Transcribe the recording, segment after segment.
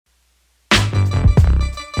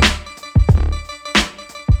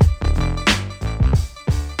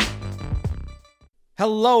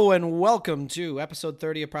Hello and welcome to episode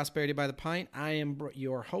 30 of Prosperity by the Pint. I am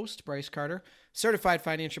your host, Bryce Carter, certified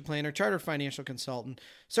financial planner, chartered financial consultant,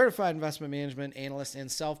 certified investment management analyst,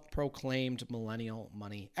 and self-proclaimed millennial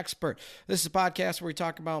money expert. This is a podcast where we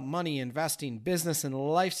talk about money, investing, business, and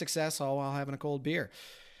life success, all while having a cold beer.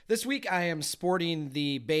 This week, I am sporting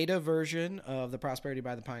the beta version of the Prosperity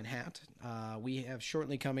by the Pint hat. We have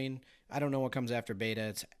shortly coming, I don't know what comes after beta,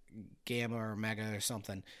 it's gamma or mega or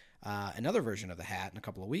something. Another version of the hat in a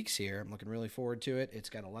couple of weeks here. I'm looking really forward to it.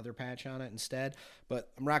 It's got a leather patch on it instead,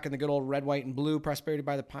 but I'm rocking the good old red, white, and blue Prosperity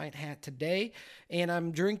by the Pint hat today, and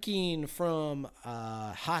I'm drinking from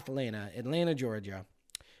hot Atlanta, Georgia,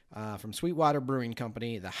 from Sweetwater Brewing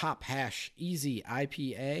Company, the Hop Hash Easy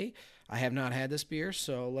IPA. I have not had this beer,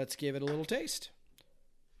 so let's give it a little taste.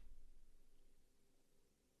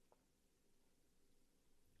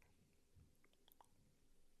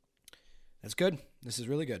 That's good. This is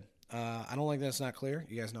really good. I don't like that it's not clear.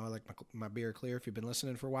 You guys know I like my beer clear if you've been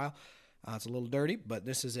listening for a while. It's a little dirty, but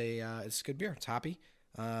this is it's good beer. It's hoppy.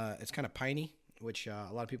 It's kind of piney, which a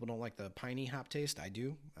lot of people don't like the piney hop taste. I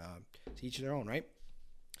do. To each their own, right?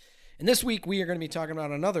 And this week we are going to be talking about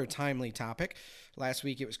another timely topic. Last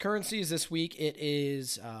week it was currencies. This week it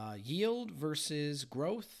is yield versus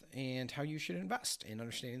growth and how you should invest and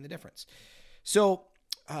understanding the difference. So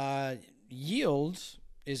yield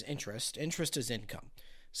is interest. Interest is income.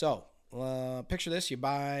 So picture this. You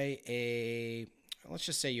buy let's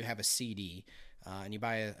just say you have a CD, and you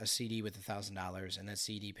buy a CD with $1,000, and that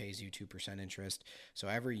CD pays you 2% interest. So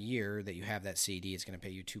every year that you have that CD, it's going to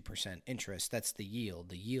pay you 2% interest. That's the yield.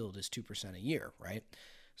 The yield is 2% a year, right?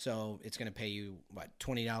 So it's going to pay you,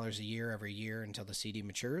 $20 a year every year until the CD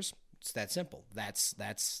matures. It's that simple. That's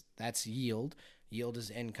yield. Yield is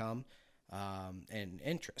income and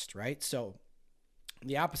interest, right? So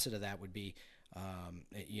the opposite of that would be,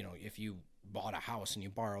 if you bought a house and you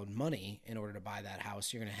borrowed money in order to buy that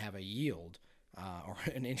house, you're going to have a yield or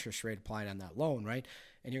an interest rate applied on that loan, right?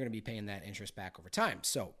 And you're going to be paying that interest back over time.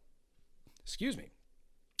 So,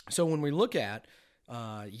 So when we look at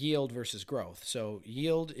yield versus growth, so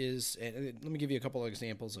yield is, let me give you a couple of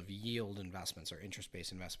examples of yield investments or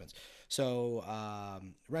interest-based investments. So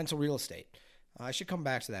rental real estate. I should come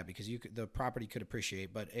back to that because the property could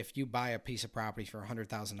appreciate. But if you buy a piece of property for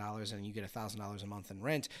 $100,000 and you get $1,000 a month in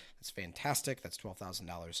rent, that's fantastic. That's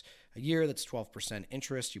 $12,000 a year. That's 12%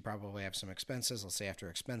 interest. You probably have some expenses. Let's say after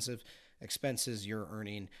expenses, you're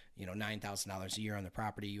earning $9,000 a year on the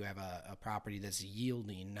property. You have a property that's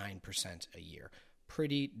yielding 9% a year.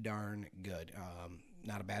 Pretty darn good.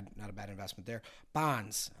 Not a bad investment there.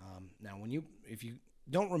 Bonds. Now, if you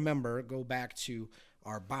don't remember, go back to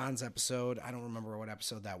our bonds episode. I don't remember what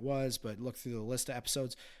episode that was, but look through the list of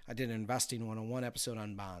episodes. I did an Investing 101 episode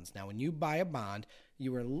on bonds. Now, when you buy a bond,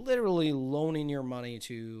 you are literally loaning your money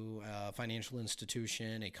to a financial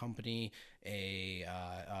institution, a company, a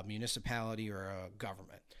municipality, or a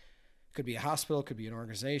government. Could be a hospital, could be an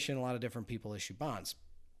organization. A lot of different people issue bonds.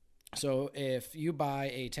 So if you buy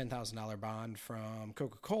a $10,000 bond from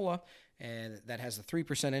Coca-Cola and that has a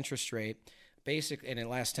 3% interest rate, and in the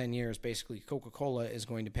last 10 years, basically Coca-Cola is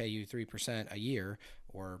going to pay you 3% a year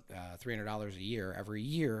or $300 a year every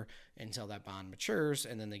year until that bond matures,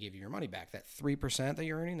 and then they give you your money back. That 3% that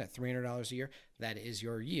you're earning, that $300 a year, that is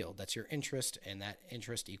your yield. That's your interest, and that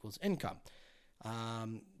interest equals income.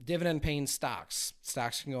 Dividend-paying stocks.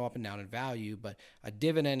 Stocks can go up and down in value, but a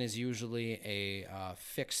dividend is usually a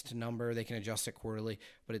fixed number. They can adjust it quarterly,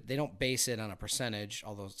 but they don't base it on a percentage,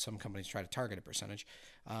 although some companies try to target a percentage.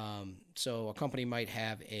 So a company might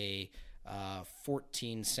have a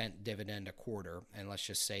 14-cent dividend a quarter, and let's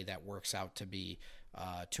just say that works out to be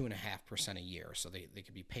 2.5% a year. So they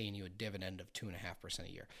could be paying you a dividend of 2.5%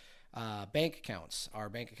 a year. Bank accounts. Our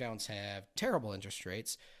bank accounts have terrible interest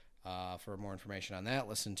rates. For more information on that,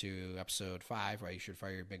 listen to episode 5, Why You Should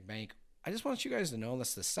Fire Your Big Bank. I just want you guys to know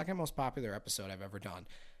that's the second most popular episode I've ever done.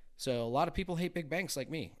 So a lot of people hate big banks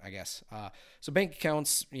like me, I guess. So bank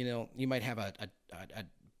accounts, you might have a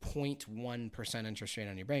 0.1% interest rate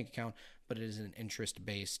on your bank account, but it is an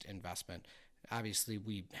interest-based investment. Obviously,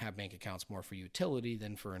 we have bank accounts more for utility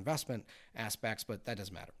than for investment aspects, but that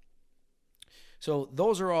doesn't matter. So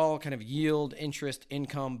those are all kind of yield, interest,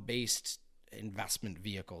 income-based investment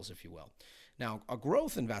vehicles, if you will. Now, a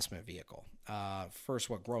growth investment vehicle, first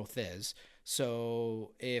what growth is.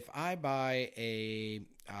 So if I buy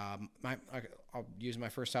I'll use my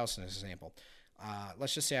first house as an example.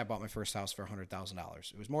 Let's just say I bought my first house for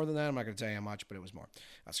 $100,000. It was more than that. I'm not going to tell you how much, but it was more.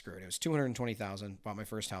 Screw it. It was $220,000. Bought my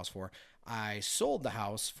first house for. I sold the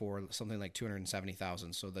house for something like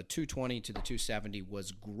 $270,000. So the $220 to the $270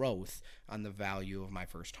 was growth on the value of my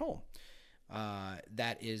first home.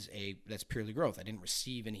 that's purely growth. I didn't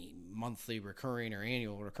receive any monthly recurring or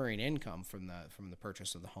annual recurring income from the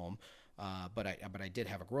purchase of the home, but I did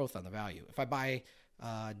have a growth on the value. If I buy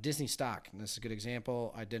Disney stock, and this is a good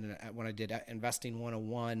example, when I did Investing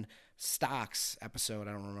 101 stocks episode,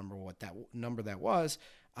 I don't remember what that number that was.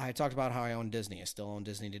 I talked about how I own Disney. I still own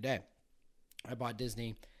Disney today. I bought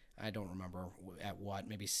Disney. I don't remember at what,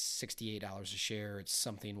 maybe $68 a share. It's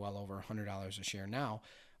something well over $100 a share now.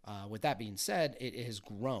 With that being said, it has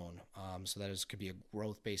grown, so that could be a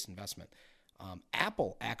growth-based investment.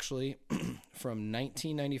 Apple actually, from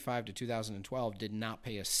 1995 to 2012, did not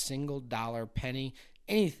pay a single dollar, penny,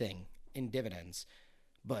 anything in dividends.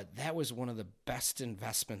 But that was one of the best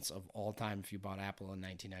investments of all time if you bought Apple in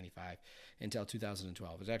 1995 until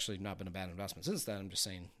 2012. It's actually not been a bad investment since then. I'm just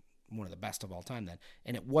saying one of the best of all time then.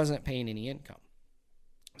 And it wasn't paying any income.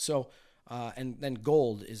 So, and then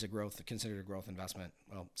gold is considered a growth investment.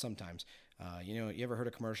 Well, sometimes. You ever heard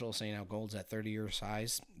a commercial saying how gold's at 30-year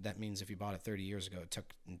highs? That means if you bought it 30 years ago, it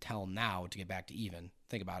took until now to get back to even.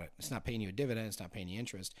 Think about it. It's not paying you a dividend. It's not paying you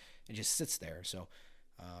interest. It just sits there. So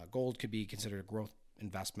gold could be considered a growth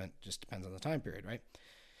investment. Just depends on the time period, right?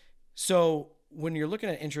 So when you're looking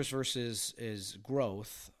at interest versus is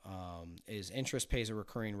growth, is interest pays a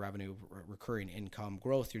recurring revenue, recurring income.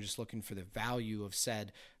 Growth, you're just looking for the value of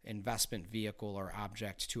said investment vehicle or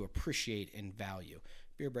object to appreciate in value.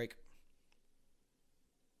 Beer break.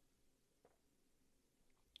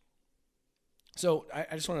 So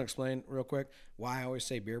I just want to explain real quick why I always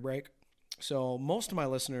say beer break. So most of my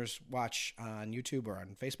listeners watch on YouTube or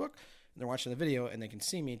on Facebook, and they're watching the video, and they can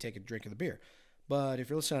see me take a drink of the beer. But if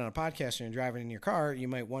you're listening on a podcast and you're driving in your car, you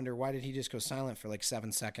might wonder, why did he just go silent for like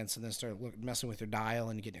 7 seconds and then start messing with your dial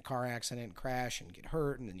and get in a car accident and crash and get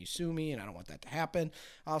hurt and then you sue me, and I don't want that to happen.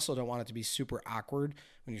 I also don't want it to be super awkward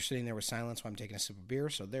when you're sitting there with silence while I'm taking a sip of beer.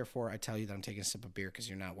 So therefore, I tell you that I'm taking a sip of beer because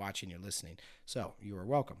you're not watching, you're listening. So you are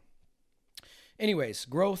welcome. Anyways,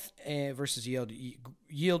 growth versus yield.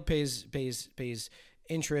 Yield pays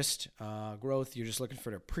interest. Growth, you're just looking for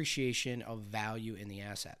the appreciation of value in the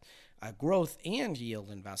asset. Growth and yield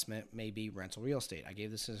investment may be rental real estate. I gave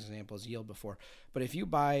this as an example as yield before. But if you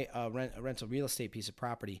buy a rental real estate piece of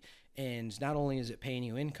property, and not only is it paying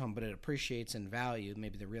you income, but it appreciates in value,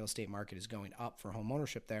 maybe the real estate market is going up for home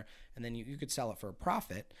ownership there, and then you could sell it for a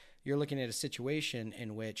profit, you're looking at a situation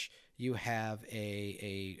in which you have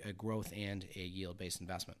a growth and a yield-based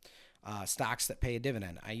investment. Stocks that pay a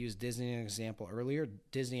dividend. I used Disney as an example earlier.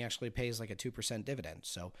 Disney actually pays like a 2% dividend,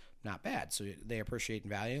 so not bad. So they appreciate in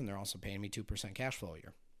value, and they're also paying me 2% cash flow a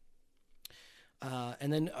year.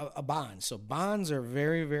 And then a bond. So bonds are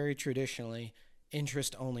very, very traditionally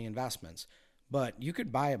interest-only investments, but you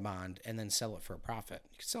could buy a bond and then sell it for a profit.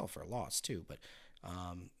 You could sell it for a loss too, but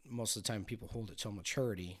most of the time people hold it till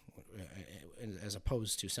maturity as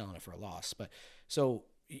opposed to selling it for a loss. But so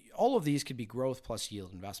all of these could be growth plus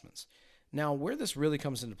yield investments. Now, where this really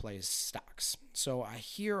comes into play is stocks. So I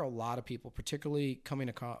hear a lot of people, particularly coming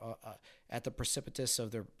at the precipitous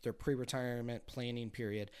of their pre-retirement planning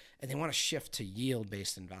period, and they want to shift to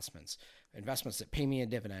yield-based investments that pay me a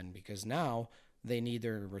dividend, because now they need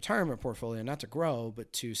their retirement portfolio not to grow,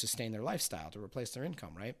 but to sustain their lifestyle, to replace their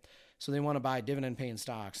income, right? So they want to buy dividend-paying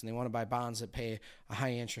stocks, and they want to buy bonds that pay a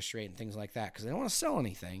high interest rate and things like that, because they don't want to sell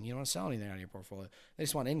anything. You don't want to sell anything out of your portfolio. They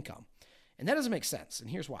just want income. And that doesn't make sense, and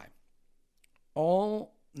here's why.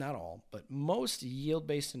 Not all, but most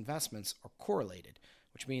yield-based investments are correlated,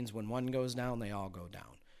 which means when one goes down, they all go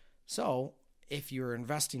down. So if you're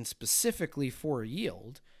investing specifically for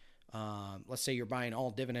yield, let's say you're buying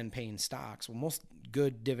all dividend-paying stocks. Well, most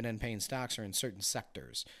good dividend-paying stocks are in certain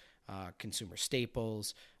sectors, consumer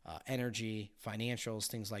staples, energy, financials,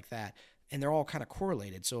 things like that, and they're all kind of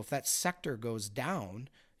correlated. So if that sector goes down,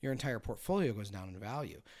 your entire portfolio goes down in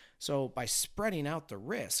value. So by spreading out the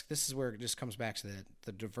risk, this is where it just comes back to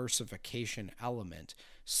the diversification element.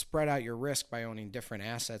 Spread out your risk by owning different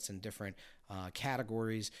assets in different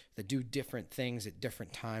categories that do different things at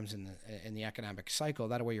different times in the economic cycle.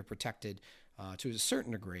 That way you're protected to a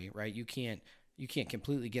certain degree, right? You can't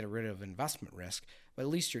completely get rid of investment risk, but at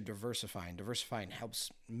least you're diversifying. Diversifying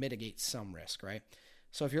helps mitigate some risk, right?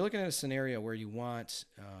 So if you're looking at a scenario where you want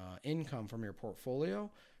income from your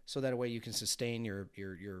portfolio, so that way you can sustain your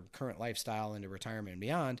current lifestyle into retirement and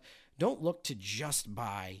beyond, don't look to just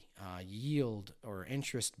buy yield or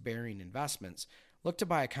interest-bearing investments. Look to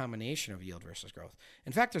buy a combination of yield versus growth.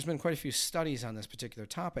 In fact, there's been quite a few studies on this particular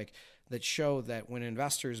topic that show that when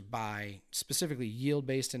investors buy specifically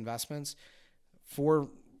yield-based investments for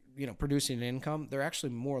producing an income, they're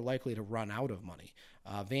actually more likely to run out of money.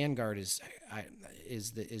 Vanguard is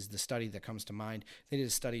the study that comes to mind. They did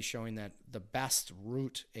a study showing that the best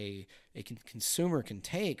route a consumer can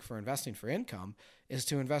take for investing for income is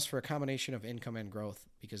to invest for a combination of income and growth,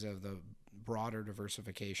 because of the broader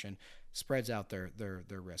diversification spreads out their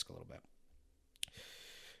risk a little bit.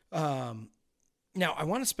 Now, I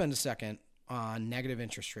want to spend a second on negative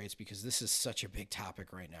interest rates, because this is such a big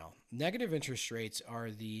topic right now. Negative interest rates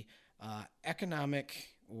are the economic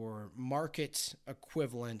or market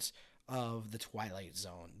equivalent of the Twilight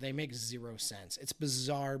Zone. They make zero sense. It's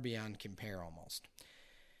bizarre beyond compare almost.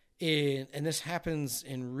 And this happens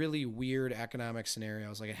in really weird economic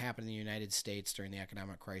scenarios, like it happened in the United States during the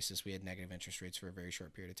economic crisis. We had negative interest rates for a very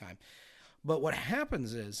short period of time. But what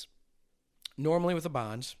happens is, normally with a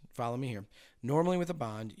bond, follow me here, normally with a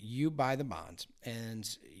bond, you buy the bond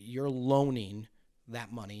and you're loaning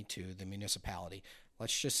that money to the municipality.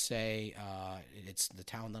 Let's just say it's the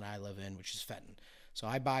town that I live in, which is Fenton. So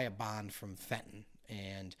I buy a bond from Fenton,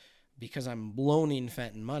 and because I'm loaning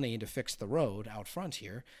Fenton money to fix the road out front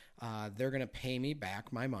here, they're going to pay me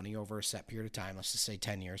back my money over a set period of time, let's just say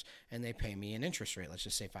 10 years, and they pay me an interest rate, let's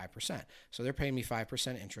just say 5%. So they're paying me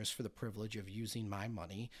 5% interest for the privilege of using my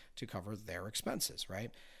money to cover their expenses, right?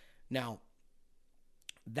 Now,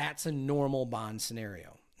 that's a normal bond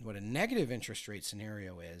scenario. What a negative interest rate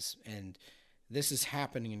scenario is, and this is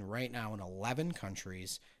happening right now in 11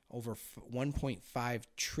 countries, over $1.5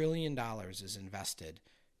 trillion is invested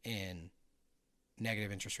in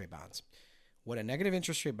negative interest rate bonds. What a negative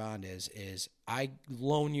interest rate bond is I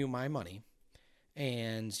loan you my money,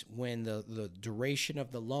 and when the duration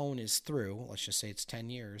of the loan is through, let's just say it's 10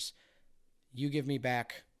 years, you give me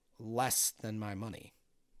back less than my money.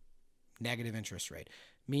 Negative interest rate,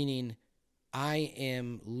 meaning I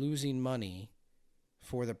am losing money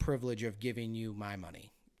for the privilege of giving you my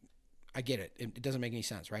money. I get it. It doesn't make any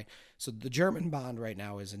sense, right? So the German bond right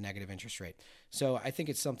now is a negative interest rate. So I think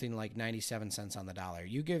it's something like 97 cents on the dollar.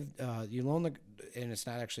 You loan and it's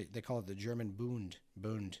not actually, they call it the German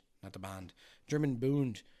Bund, not the bond. German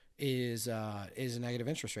Bund is a negative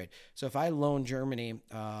interest rate. So if I loan Germany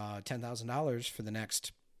 $10,000 for the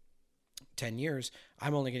next 10 years,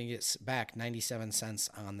 I'm only going to get back 97 cents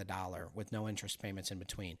on the dollar with no interest payments in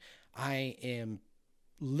between. I am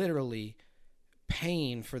literally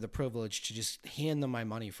paying for the privilege to just hand them my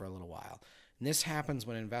money for a little while. And this happens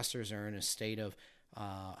when investors are in a state of,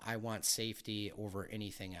 I want safety over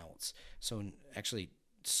anything else. So actually,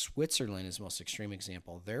 Switzerland is the most extreme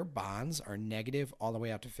example. Their bonds are negative all the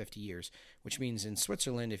way out to 50 years, which means in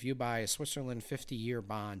Switzerland, if you buy a Switzerland 50-year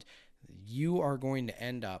bond, you are going to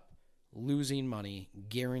end up losing money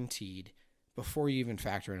guaranteed before you even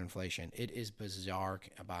factor in inflation. It is bizarre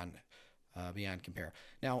beyond compare.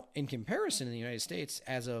 Now, in comparison in the United States,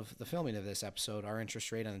 as of the filming of this episode, our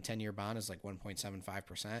interest rate on a 10-year bond is like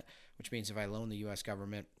 1.75%, which means if I loan the U.S.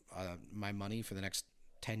 government my money for the next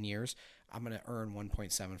 10 years, I'm going to earn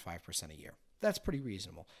 1.75% a year. That's pretty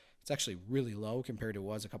reasonable. It's actually really low compared to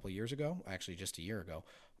what it was a couple of years ago, actually just a year ago.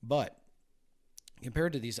 But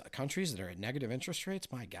compared to these countries that are at negative interest rates,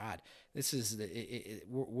 my God, this is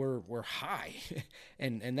we're high,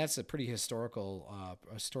 and that's a pretty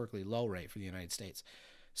historically low rate for the United States.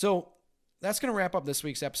 So that's going to wrap up this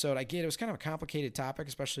week's episode. I get it was kind of a complicated topic,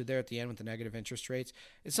 especially there at the end with the negative interest rates.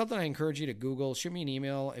 It's something I encourage you to Google. Shoot me an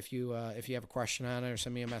email if you have a question on it, or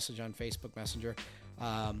send me a message on Facebook Messenger.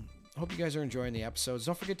 Hope you guys are enjoying the episodes.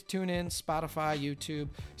 Don't forget to tune in, Spotify, YouTube,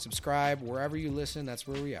 subscribe, wherever you listen. That's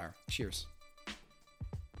where we are. Cheers.